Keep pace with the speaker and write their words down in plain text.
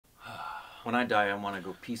When I die, I want to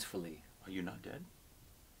go peacefully. Are you not dead?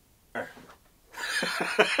 Er.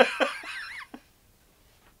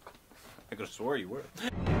 I could have swore you were.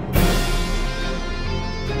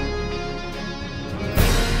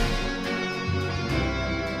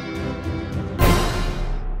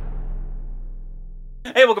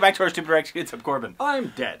 Hey, welcome back to our Stupid Reactions. I'm Corbin.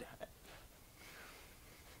 I'm dead.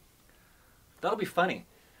 That'll be funny.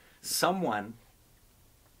 Someone,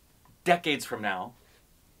 decades from now,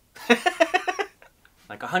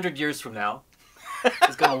 like 100 years from now,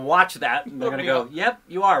 is going to watch that and they're going to go, yep,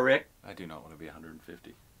 you are, Rick. I do not want to be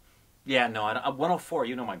 150. Yeah, no, 104,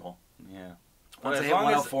 you know my goal. Yeah. Once I hit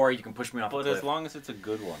 104, you can push me off the cliff. But as long as it's a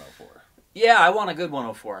good 104. Yeah, I want a good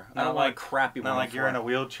 104. I don't want a crappy 104. Not like you're in a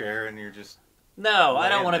wheelchair and you're just... No, I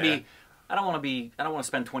don't want to be... I don't want to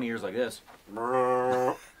spend 20 years like this.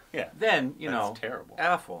 Yeah. Then, you know... That's terrible.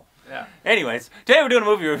 Awful. Yeah. Anyways, today we're doing a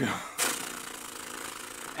movie review.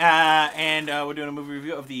 We're doing a movie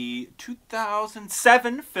review of the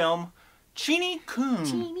 2007 film Cheeni Kum.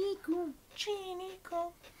 Cheeni Kum. Cheeni Kum.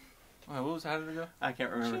 What was how did it go? I can't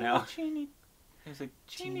remember now. Cheeni. It was like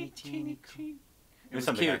Cheeni Kum. It was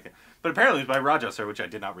something cute. like that. But apparently it was by Raja Sir, which I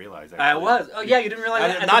did not realize. I was. Oh yeah, you didn't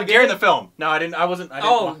realize that? Not during the film. No, I didn't. I didn't.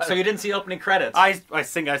 Oh, so you didn't see opening credits? I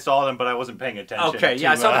think I saw them, but I wasn't paying attention. Okay,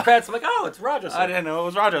 yeah, I saw the credits. I'm like, oh, it's Raja Sir. I didn't know it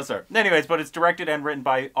was Raja Sir. Anyways, but it's directed and written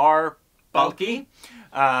by R. Bulky.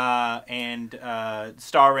 And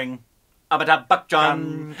starring Amitabh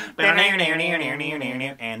Bachchan.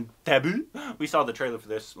 And Tabu. We saw the trailer for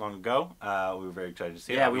this long ago. We were very excited to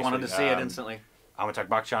see it. Yeah, we wanted to see it instantly. Amitabh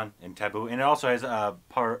Bachchan and Tabu. And it also has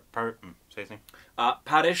say his name?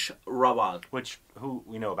 Paresh Rawal. Who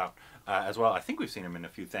we know about as well. I think we've seen him in a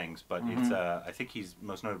few things, but it's I think he's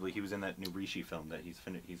most notably he was in that new Rishi film that he's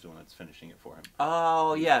the one that's finishing it for him.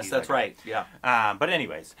 Oh yes, that's right. Yeah. But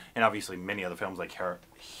anyways, and obviously many other films like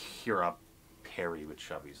Hira Perry,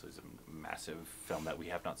 which obviously is a massive film that we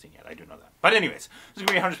have not seen yet. I do know that. But anyways, this is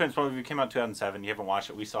gonna be 100% spoiler review. It came out in 2007. You haven't watched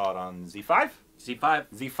it. We saw it on Z5. Z5.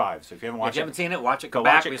 Z5. So if you haven't watched if you haven't seen it, watch it. Go Come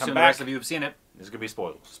back. watch it, We come assume back. the rest of you have seen it. This is gonna be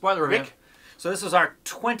spoilers. Spoiler review. Rick? So this is our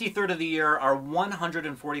 23rd of the year, our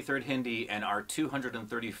 143rd Hindi, and our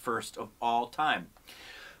 231st of all time.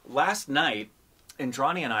 Last night,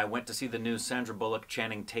 Indrani and I went to see the new Sandra Bullock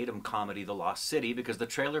Channing Tatum comedy, The Lost City, because the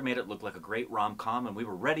trailer made it look like a great rom-com, and we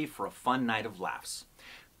were ready for a fun night of laughs.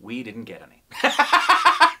 We didn't get any.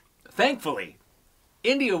 Thankfully,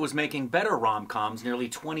 India was making better rom-coms nearly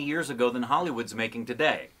 20 years ago than Hollywood's making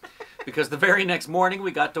today. Because the very next morning we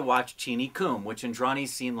got to watch Cheeni Kum, which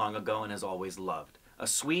Indrani's seen long ago and has always loved. A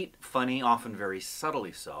sweet, funny, often very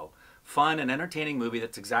subtly so, fun and entertaining movie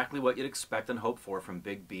that's exactly what you'd expect and hope for from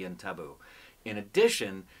Big B and Tabu. In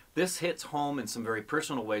addition, this hits home in some very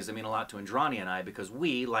personal ways that mean a lot to Indrani and I because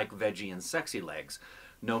we, like veggie and sexy legs,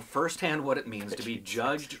 know firsthand what it means to be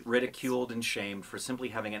judged, ridiculed, and shamed for simply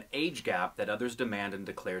having an age gap that others demand and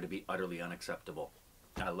declare to be utterly unacceptable.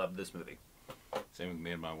 I love this movie. Same with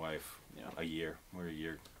me and my wife. Yeah. A year. We're a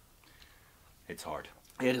year. It's hard.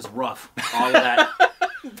 It is rough. All of that.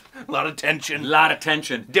 A lot of tension. A lot of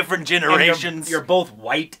tension. Different generations. You're both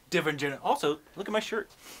white. Different Also, look at my shirt.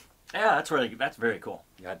 Yeah, that's very cool.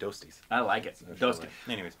 Yeah, Dostis. I like it. Dosti.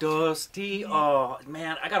 Anyways. Dosti. Oh,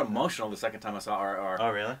 man. I got emotional the second time I saw RR.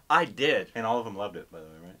 Oh, really? I did. And all of them loved it, by the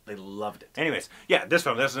way, right? They loved it. Anyways, yeah, this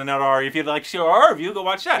film. This is another R. If you'd like to see our review, go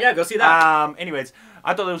watch that. Yeah, go see that. Anyways,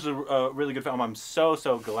 I thought this was a really good film. I'm so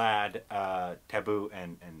glad Tabu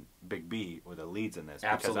and Big B were the leads in this.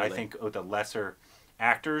 Absolutely. Because I think with the lesser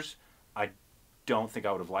actors, I don't think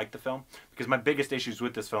I would have liked the film. Because my biggest issues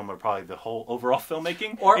with this film are probably the whole overall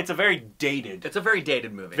filmmaking. Or it's a very dated. It's a very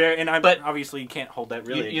dated movie. But obviously you can't hold that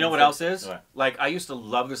really. You know what else is? What? Like, I used to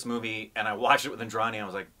love this movie, and I watched it with Indrani, and I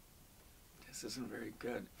was like, this isn't very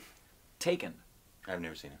good. Taken. I've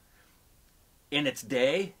never seen it. In its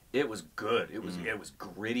day, it was good. It was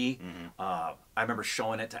gritty. I remember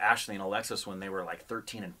showing it to Ashley and Alexis when they were like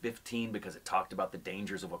 13 and 15 because it talked about the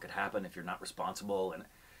dangers of what could happen if you're not responsible. And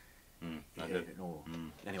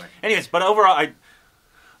Anyways, but overall,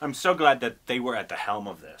 I'm so glad that they were at the helm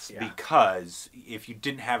of this because if you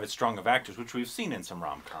didn't have as strong of actors, which we've seen in some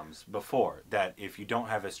rom-coms before, that if you don't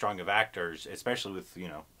have as strong of actors, especially with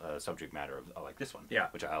subject matter like this one,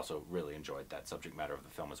 which I also really enjoyed that subject matter of the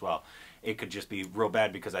film as well, it could just be real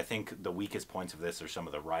bad because I think the weakest points of this are some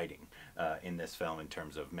of the writing in this film in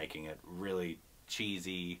terms of making it really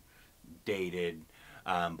cheesy, dated,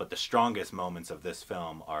 but the strongest moments of this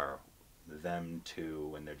film are them two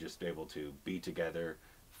when they're just able to be together,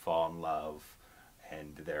 fall in love,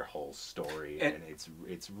 and their whole story, and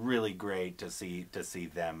it's really great to see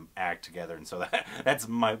them act together. And so that's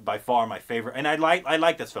by far my favorite. And I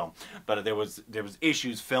like this film, but there was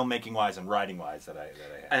issues filmmaking wise and writing wise that I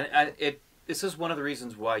had. And this is one of the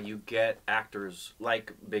reasons why you get actors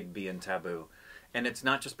like Big B and Tabu, and it's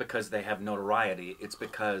not just because they have notoriety. It's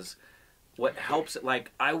because what helps.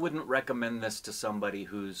 Like, I wouldn't recommend this to somebody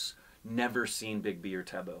who's never seen Big B or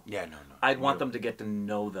Tabu. Yeah, no. I'd want them to get to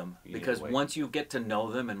know them, because once you get to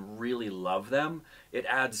know them and really love them, it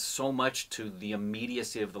adds so much to the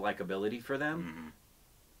immediacy of the likability for them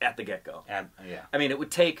at the get-go. Yeah. I mean, it would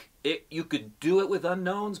take it. You could do it with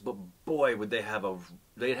unknowns, but boy, would they'd have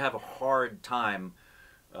a hard time.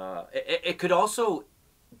 It could also.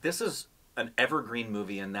 This is an evergreen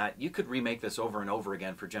movie in that you could remake this over and over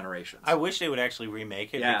again for generations. I wish they would actually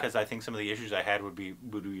remake it, because I think some of the issues I had would be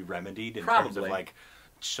remedied in terms of like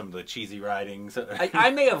some of the cheesy writings.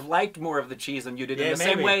 I may have liked more of the cheese than you did. In the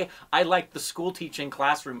same way, I liked the school teaching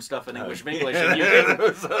classroom stuff in English English, and you didn't. There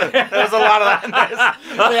was a lot of that in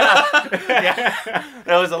this.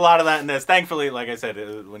 There was a lot of that in this. Thankfully, like I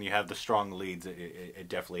said, when you have the strong leads, it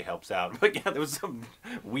definitely helps out. But yeah, there was some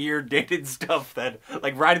weird dated stuff that,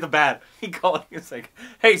 like right at the bat, it's like,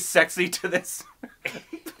 "Hey, sexy," to this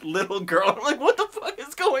little girl. I'm like, what the fuck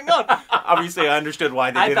is going on? Obviously, I understood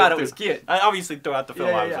why they did it. I thought it was cute. Obviously, throughout the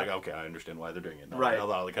film, I was like, okay, I understand why they're doing it. Right. A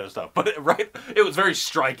lot of the kind of stuff. But it was very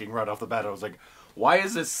striking right off the bat. I was like, why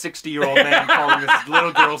is this 60-year-old man calling this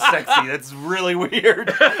little girl sexy? That's really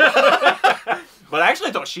weird. But I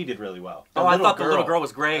actually thought she did really well. I thought the little girl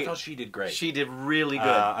was great. I thought she did great. She did really good.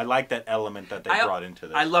 I like that element that they brought into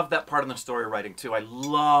this. I love that part in the story writing, too. I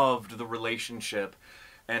loved the relationship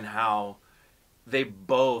and how they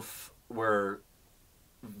both were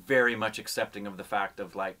very much accepting of the fact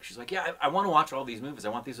of, like, she's like, yeah, I want to watch all these movies. I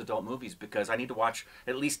want these adult movies because I need to watch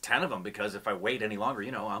at least 10 of them, because if I wait any longer,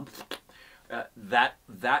 I'm...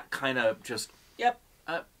 that kind of just,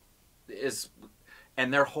 is...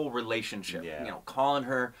 And their whole relationship, calling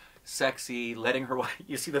her sexy, letting her...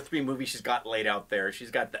 You see the 3 movies she's got laid out there.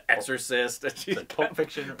 She's got The Exorcist. She's got Pulp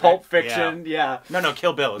Fiction. Pulp Fiction, yeah. No,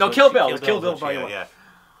 Kill Bill. No, Kill Bill. Kill Bill, yeah.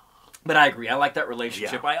 But I agree. I like that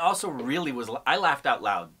relationship. Yeah. I also really I laughed out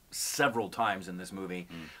loud several times in this movie,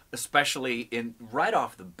 especially right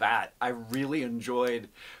off the bat. I really enjoyed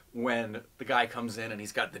when the guy comes in and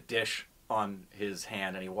he's got the dish on his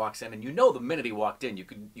hand and he walks in, and the minute he walked in, you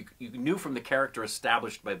knew from the character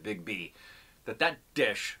established by Big B that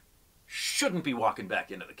dish shouldn't be walking back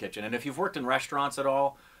into the kitchen. And if you've worked in restaurants at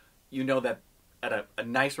all, you know that at a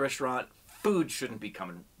nice restaurant, food shouldn't be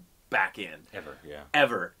coming back in.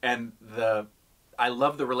 Ever. And I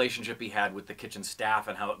love the relationship he had with the kitchen staff,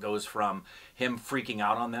 and how it goes from him freaking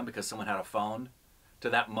out on them because someone had a phone to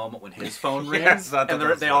that moment when his phone rings, and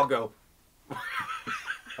they all go...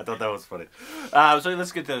 I thought that was funny. So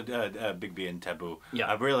let's get to Big B and Tabu. Yeah.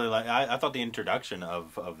 I thought the introduction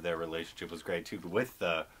of their relationship was great too, with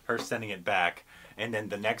her sending it back, and then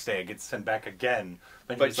the next day it gets sent back again.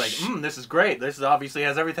 But he's like, this is great. This obviously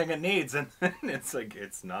has everything it needs, and it's like,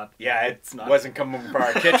 it's not. Yeah, it's not. Wasn't coming from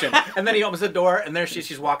our kitchen. And then he opens the door, and there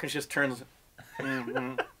she's walking. She just turns.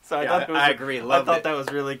 So I agree. I thought that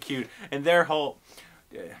was really cute, and their whole.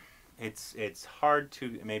 It's hard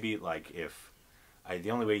to maybe like if.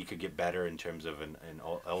 The only way you could get better in terms of an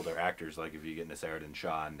older actors, like if you get Nasser and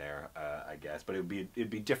Shah in there, I guess, but it'd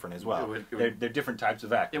be different as well. They're different types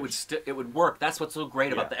of actors. It would work. That's what's so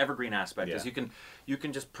great about the evergreen aspect is you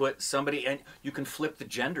can just put somebody, and you can flip the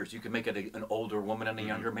genders. You can make it an older woman and a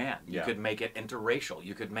younger man. You could make it interracial.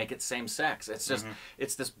 You could make it same sex. It's just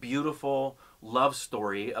it's this beautiful love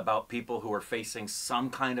story about people who are facing some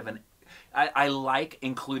kind of an. I like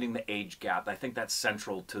including the age gap. I think that's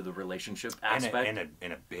central to the relationship aspect.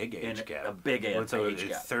 And a big age gap. A big age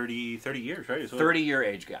gap. 30 years, right? 30-year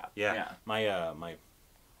age gap. Yeah. My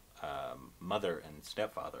mother and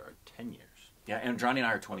stepfather are 10 years. Yeah, and Johnny and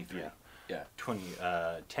I are 23. Yeah.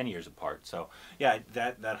 10 years apart. So, yeah,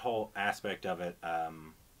 that whole aspect of it,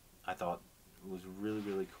 I thought was really,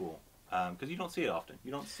 really cool. Because you don't see it often.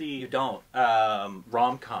 You don't see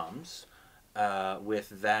rom-coms. With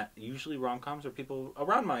that, usually rom-coms are people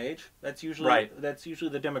around my age. That's usually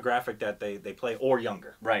the demographic that they play, or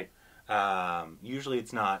younger. Right. Usually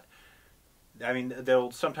it's not. I mean,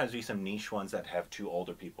 there'll sometimes be some niche ones that have 2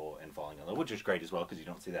 older people and falling in love, which is great as well because you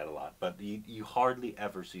don't see that a lot. But you hardly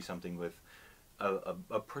ever see something with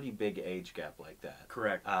a pretty big age gap like that.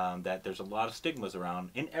 Correct. That there's a lot of stigmas around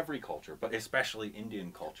in every culture, but especially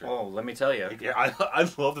Indian culture. Oh, let me tell you.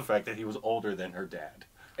 I love the fact that he was older than her dad.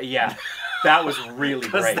 Yeah, that was really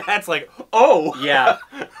great. That's like, oh! Yeah.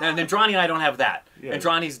 And then Johnny and I don't have that. Yeah. And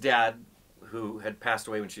Johnny's dad, who had passed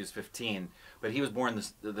away when she was 15, but he was born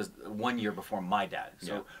this 1 year before my dad.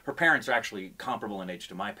 So her parents are actually comparable in age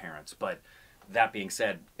to my parents. But that being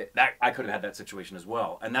said, that I could have had that situation as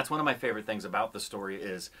well. And that's one of my favorite things about the story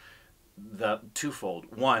is the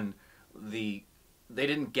twofold. One, they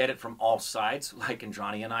didn't get it from all sides, like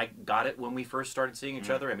Johnny and I got it when we first started seeing each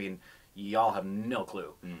other. I mean, y'all have no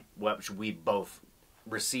clue what we both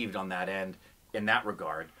received on that end in that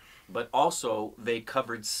regard. But also, they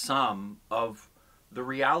covered some of the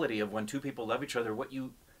reality of when two people love each other. What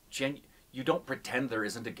you don't pretend there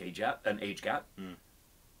isn't an age gap.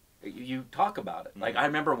 You talk about it. Like I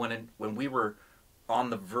remember when we were on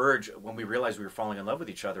the verge, when we realized we were falling in love with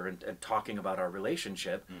each other and talking about our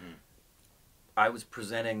relationship, I was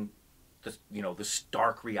presenting the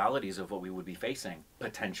stark realities of what we would be facing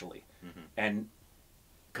potentially, and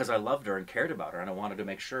because I loved her and cared about her, and I wanted to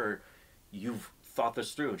make sure you've thought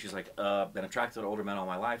this through. And she's like, been attracted to older men all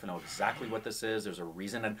my life. I know exactly what this is. There's a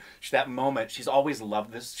reason. And that moment, she's always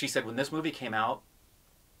loved this. She said when this movie came out,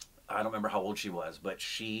 I don't remember how old she was, but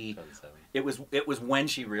it was when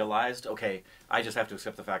she realized, okay, I just have to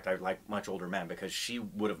accept the fact I like much older men, because she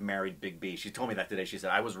would have married Big B. She told me that today. She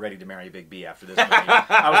said, I was ready to marry Big B after this movie.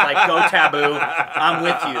 I was like, go Tabu. I'm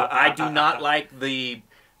with you. I do not like the,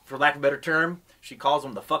 for lack of a better term, she calls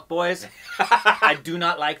them the fuck boys. I do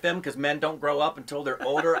not like them because men don't grow up until they're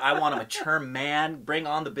older. I want a mature man. Bring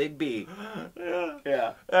on the Big B.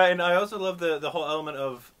 Yeah. And I also love the whole element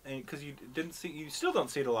of, because you still don't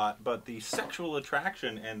see it a lot, but the sexual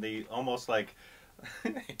attraction and the almost like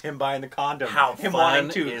him buying the condom. How fun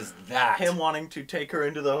is that? Him wanting to take her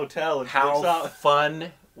into the hotel. And how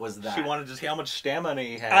fun was that? She wanted to see how much stamina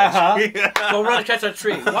he had. Go run and catch that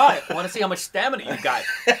tree. Why? I want to see how much stamina you got.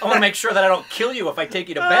 I want to make sure that I don't kill you if I take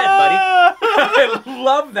you to bed, buddy. I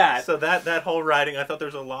love that. So that whole writing, I thought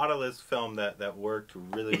there's a lot of this film that worked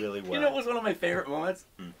really, really well. You know what was one of my favorite moments?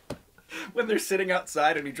 When they're sitting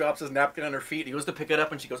outside and he drops his napkin on her feet, he goes to pick it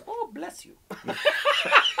up and she goes, "Oh, bless you."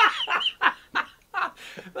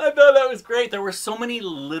 I thought that was great. There were so many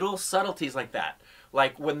little subtleties like that.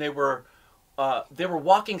 Like when they were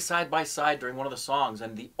walking side by side during one of the songs,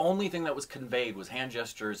 and the only thing that was conveyed was hand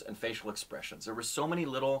gestures and facial expressions. There were so many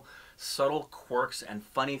little subtle quirks and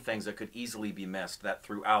funny things that could easily be missed that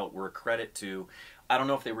throughout were a credit to, I don't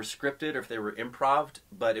know if they were scripted or if they were improv,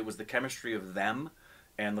 but it was the chemistry of them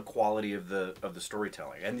and the quality of the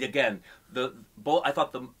storytelling. And again, I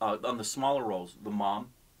thought on the smaller roles, the mom,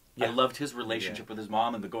 I loved his relationship with his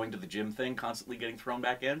mom and the going to the gym thing, constantly getting thrown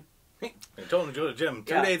back in. I told him to go to the gym.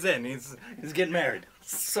 2 days in, he's getting married.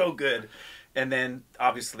 So good. And then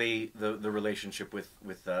obviously the relationship with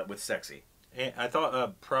Sexy. And I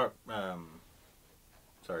thought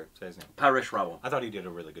sorry, say his name. Paresh Rawal. I thought he did a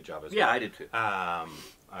really good job as well. Yeah, I did too.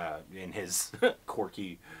 In his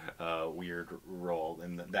quirky, weird role,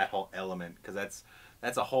 and that whole element, because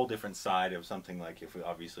that's a whole different side of something. Like if we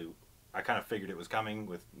obviously, I kind of figured it was coming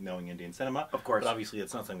with knowing Indian cinema, of course, but obviously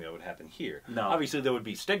it's not something that would happen here. No, obviously there would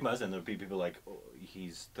be stigmas, and there would be people like, oh,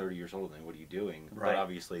 he's 30 years old, and what are you doing? Right. But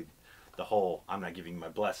obviously, the whole I'm not giving you my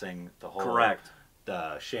blessing, the whole correct,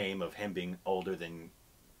 the shame of him being older than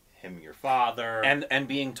him, your father, and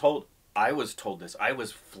being told. I was told this. I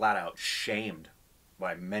was flat out shamed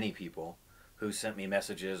by many people who sent me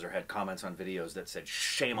messages or had comments on videos that said,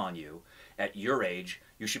 "Shame on you! At your age,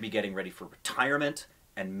 you should be getting ready for retirement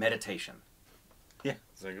and meditation." Yeah,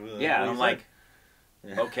 yeah. And I'm like,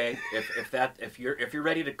 okay, if you're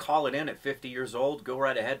ready to call it in at 50 years old, go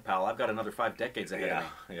right ahead, pal. I've got another 5 decades ahead of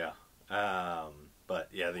me. Yeah. But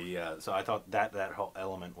yeah, so I thought that whole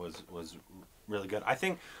element was really good. I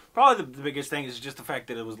think probably the biggest thing is just the fact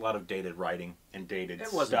that it was a lot of dated writing and dated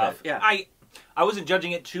stuff. Yeah. I wasn't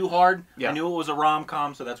judging it too hard. Yeah. I knew it was a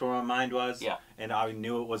rom-com, so that's where my mind was. Yeah. And I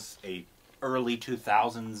knew it was a early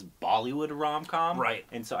 2000s Bollywood rom-com. Right.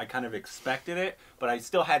 And so I kind of expected it, but I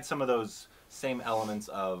still had some of those same elements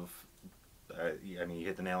of, I mean, you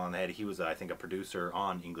hit the nail on the head. He was, I think, a producer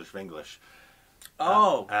on English Vinglish.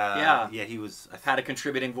 Oh, yeah. Yeah, he was... had a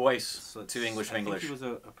contributing voice to English Vinglish. I think he was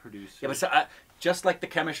a producer. Yeah, but so, just like the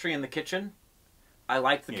chemistry in the kitchen, I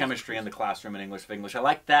liked the chemistry in the classroom in English Vinglish. I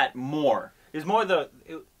liked that more. It's more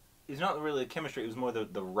it's not really the chemistry, it was more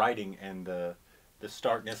the writing and the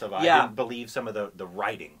starkness of it. Yeah. I didn't believe some of the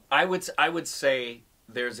writing. I would say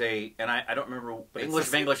there's and I don't remember, but English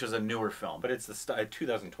Vinglish is a newer film. But it's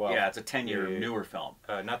 2012. Yeah, it's a 10-year newer film.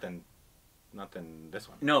 Not than this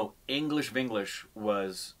one. No, English Vinglish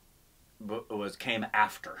came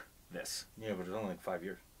after this. Yeah, but it was only like 5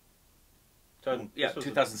 years. Yeah,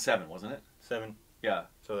 2007, wasn't it? 7. Yeah.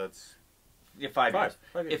 So that's Yeah, 5 years.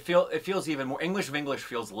 5 years. It feels even more. English of English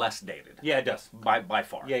feels less dated. Yeah, it does. By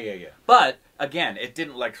far. Yeah. But again, it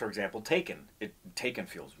didn't, like, for example, Taken. Taken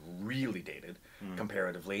feels really dated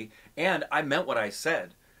comparatively. And I meant what I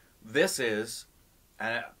said. This is,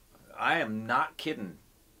 and I am not kidding,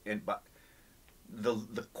 but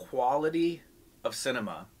the quality of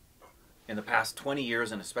cinema in the past 20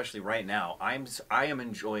 years, and especially right now, I am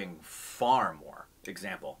enjoying far more.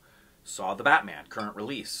 Example, saw The Batman, current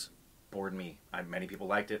release. Bored me. Many people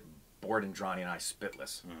liked it. Bored and Johnny and I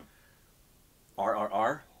spitless.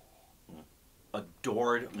 RRR.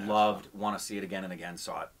 Adored, loved, want to see it again and again.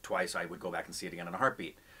 Saw it twice. I would go back and see it again in a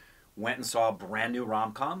heartbeat. Went and saw a brand new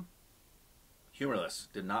rom-com. Humorless.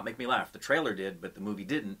 Did not make me laugh. The trailer did, but the movie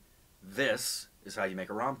didn't. This is how you make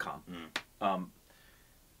a rom-com.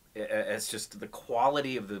 It's just the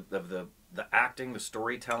quality of the acting, the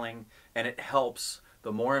storytelling, and it helps.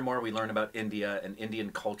 The more and more we learn about India and Indian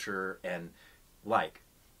culture, and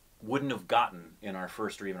wouldn't have gotten in our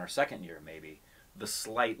first or even our second year maybe the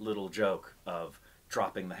slight little joke of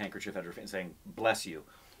dropping the handkerchief at her face and saying bless you.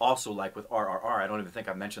 Also, like with RRR, I don't even think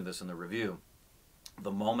I mentioned this in the review, the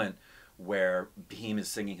moment where Bhim is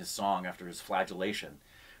singing his song after his flagellation,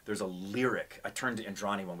 there's a lyric. I turned to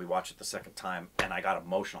Indrani when we watched it the second time, and I got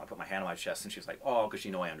emotional. I put my hand on my chest, and she was like, oh, because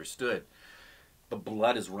I understood. The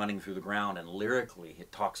blood is running through the ground, and lyrically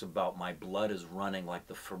it talks about my blood is running like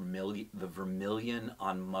the vermilion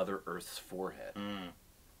on Mother Earth's forehead.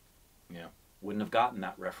 Yeah. Wouldn't have gotten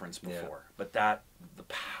that reference before. But the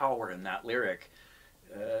power in that lyric,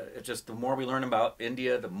 it just, the more we learn about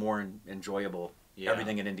India, the more enjoyable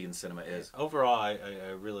everything in Indian cinema is. Overall, I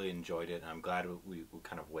really enjoyed it. I'm glad we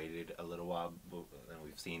kind of waited a little while. And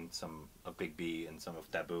we've seen some of Big B and some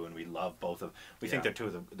of Tabu, and we love both of. We think they're two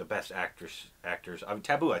of the best actors. I mean,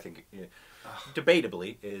 Tabu, I think,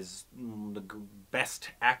 debatably, is the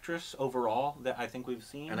best actress overall that I think we've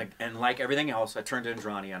seen. And like everything else, I turned to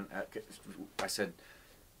Indrani and I said,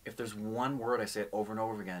 if there's one word, I say it over and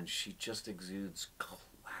over again, she just exudes class.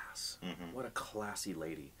 What a classy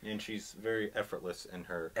lady. And she's very effortless in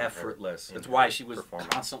her... Effortless. That's why she was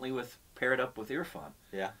constantly paired up with Irfan.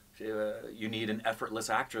 Yeah. You need an effortless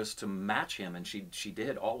actress to match him, and she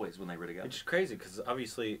did always when they were together. Which is crazy, because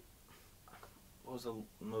obviously, what was the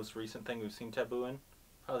most recent thing we've seen Tabu in?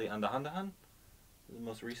 Probably Andahandahan? The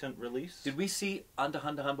most recent release? Did we see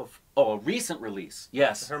Andahandahan before? Oh, a recent release.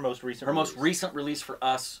 Yes. Her most recent release. Most recent release for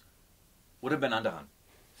us would have been Andahan.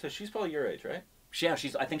 So she's probably your age, right? Yeah,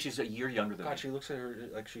 I think she's a year younger than me. God, she looks at her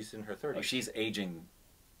like she's in her 30s. Oh, she's aging.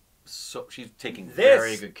 So she's taking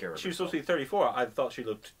very good care of herself. She was supposed to be 34. I thought she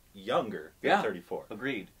looked younger than 34.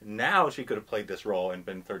 Agreed. Now she could have played this role and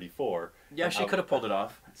been 34. Yeah, she could have pulled it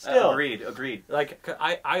off. Still. Agreed. Like,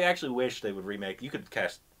 I actually wish they would remake... You could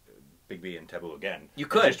cast Big B and Tabu again. You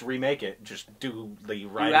could. Just remake it. Just do the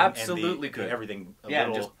writing absolutely and could. everything a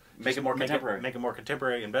little... just make it more contemporary. Make it more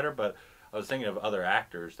contemporary and better, but I was thinking of other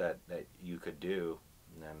actors that you could do,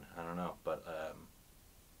 and I don't know, but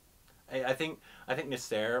I think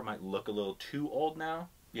Nasser might look a little too old now.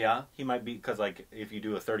 Yeah, he might be, because like if you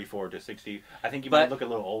do a 34 to 60, I think you might look a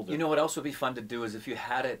little older. You know what else would be fun to do is if you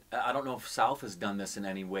had it. I don't know if South has done this in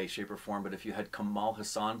any way, shape, or form, but if you had Kamal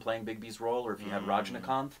Hassan playing Big B's role, or if you had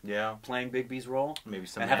Rajnikanth playing Big B's role, maybe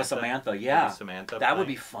Samantha, and have a Samantha, maybe Samantha that would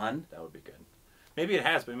be fun. That would be good. Maybe it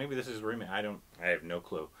has, but maybe this is a remake. I have no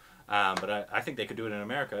clue. But I think they could do it in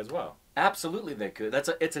America as well. Absolutely, they could.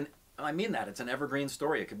 I mean that. It's an evergreen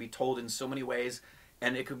story. It could be told in so many ways,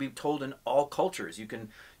 and it could be told in all cultures. You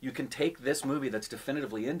can take this movie that's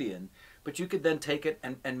definitively Indian, but you could then take it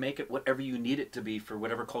and make it whatever you need it to be for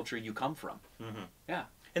whatever culture you come from. Mm-hmm. Yeah.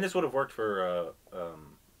 And this would have worked for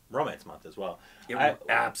Romance Month as well.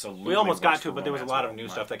 Absolutely. We almost got to it, but there was a lot of new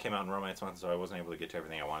stuff that came out in Romance Month, so I wasn't able to get to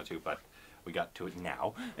everything I wanted to, but we got to it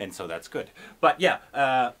now, and so that's good. But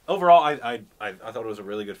yeah, overall, I thought it was a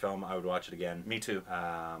really good film. I would watch it again. Me too.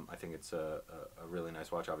 I think it's a really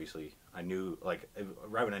nice watch. Obviously, I knew, like,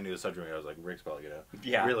 right when I knew the subject matter, I was like, Rick's probably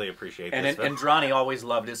gonna really appreciate this. And Andrani always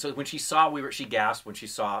loved it. So when she saw she gasped when she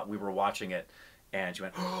saw we were watching it, and she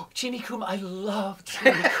went, "Oh, Cheeni Kum, I love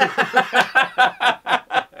Cheeni Kum."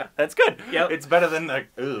 That's good. Yep. It's better than like,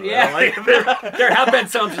 ooh. Yeah. There have been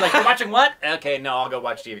some. She's like, "You're watching what?" Okay, no, I'll go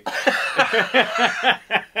watch TV.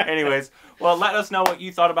 Anyways, well, let us know what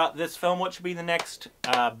you thought about this film. What should be the next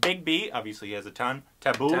Big B? Obviously, he has a ton.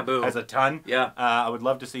 Tabu has a ton. Yeah. I would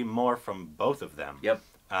love to see more from both of them. Yep.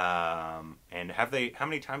 And how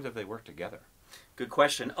many times have they worked together? Good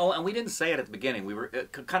question. Oh, and we didn't say it at the beginning.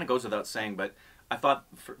 It kind of goes without saying, but I thought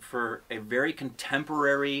for a very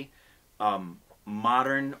contemporary,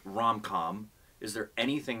 modern rom-com, is there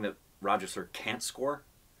anything that Roger Sir can't score?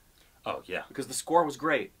 Oh yeah, because the score was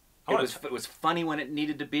great. It was funny when it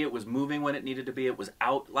needed to be. It was moving when it needed to be. It was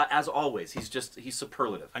out as always. He's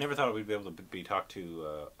superlative. I never thought we'd be able to be talked to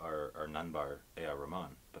our Nunbar A.R.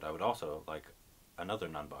 Rahman, but I would also like another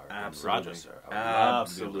Nunbar, Raja sir. I would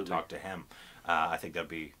love to be able to talk to him. I think that'd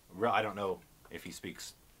be real. I don't know if he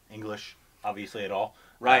speaks English, obviously, at all.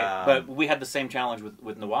 Right, but we had the same challenge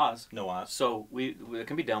with Nawaz. Nawaz. So it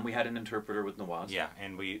can be done. We had an interpreter with Nawaz. Yeah,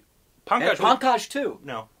 and Pankaj too.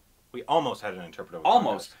 No. We almost had an interpreter with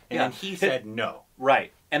Almost. Pankaj, and then he said no.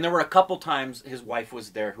 Right. And there were a couple times his wife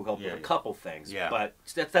was there who helped with a couple things. Yeah. But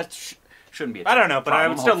that shouldn't be a I don't know, but I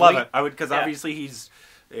would still love it. I would, because obviously he's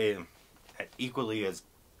equally as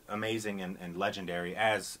amazing and legendary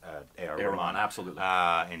as A.R. Rahman. Absolutely.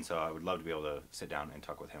 And so I would love to be able to sit down and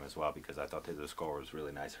talk with him as well, because I thought that the score was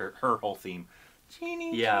really nice. Her whole theme.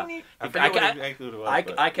 Cheenie, Cheenie.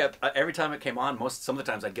 I kept every time it came on. Some of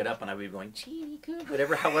the times I'd get up and I'd be going Cheenie Kum,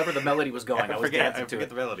 however the melody was going. I forget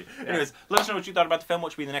the melody. Yeah. Anyways, let us know what you thought about the film.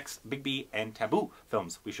 What should be the next Big B and Tabu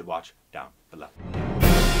films we should watch down below.